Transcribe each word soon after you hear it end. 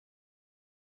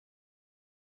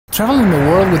Traveling the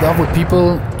world with other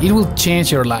people, it will change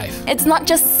your life. It's not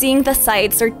just seeing the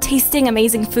sights or tasting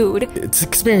amazing food. It's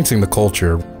experiencing the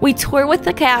culture. We tour with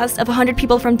the cast of 100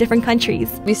 people from different countries.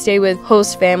 We stay with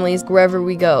host families wherever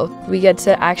we go. We get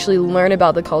to actually learn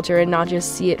about the culture and not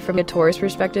just see it from a tourist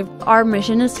perspective. Our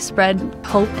mission is to spread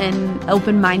hope and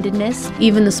open-mindedness.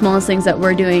 Even the smallest things that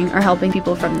we're doing are helping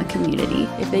people from the community.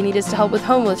 If they need us to help with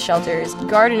homeless shelters,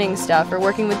 gardening stuff, or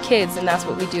working with kids, then that's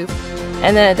what we do.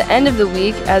 And then at the end of the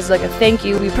week, as like a thank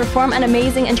you, we Perform an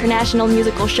amazing international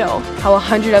musical show. how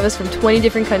 100 of us from 20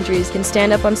 different countries can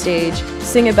stand up on stage,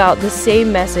 sing about the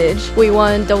same message. We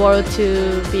want the world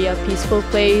to be a peaceful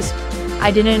place.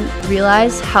 I didn't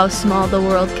realize how small the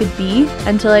world could be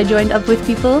until I joined Up With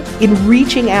People. In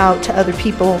reaching out to other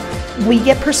people, we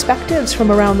get perspectives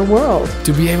from around the world.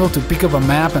 To be able to pick up a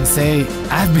map and say,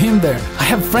 I've been there, I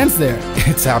have friends there.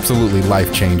 It's absolutely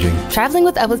life-changing. Traveling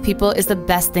with Up With People is the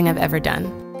best thing I've ever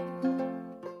done.